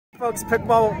folks,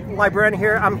 Pickleball Librarian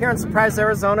here. I'm here in Surprise,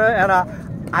 Arizona, and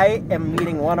I am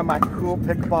meeting one of my cool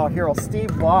pickleball heroes,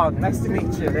 Steve Wong. Nice to meet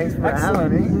you. Thanks for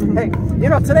having me. Hey, you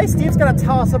know, today Steve's going to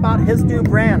tell us about his new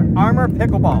brand, Armour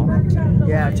Pickleball.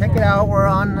 Yeah, check it out. We're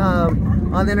on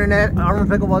the internet,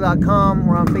 armourpickleball.com.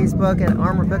 We're on Facebook at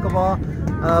Armour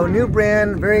Pickleball. New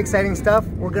brand, very exciting stuff.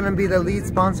 We're going to be the lead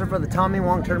sponsor for the Tommy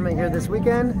Wong tournament here this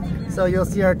weekend. So you'll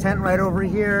see our tent right over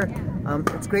here.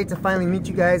 It's great to finally meet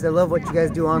you guys. I love what you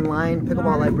guys do online.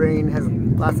 Pickleball Librarian has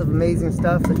lots of amazing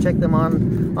stuff, so check them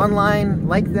online,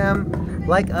 like them,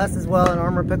 like us as well in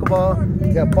Armour Pickleball.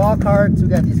 We got ball carts, we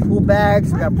got these cool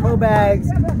bags, we got pro bags,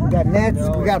 we got nets,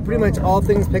 we got pretty much all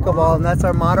things pickleball, and that's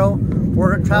our motto.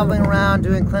 We're traveling around,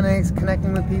 doing clinics,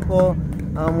 connecting with people.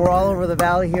 We're all over the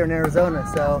valley here in Arizona,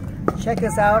 so check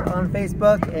us out on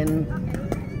Facebook and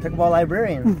Pickleball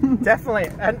Librarian. Definitely.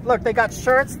 And look, they got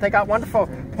shirts, they got wonderful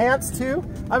pants too.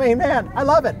 I mean, man, I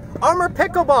love it. Armour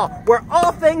Pickleball, we're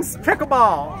all things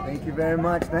pickleball. Thank you very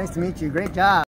much. Nice to meet you. Great job.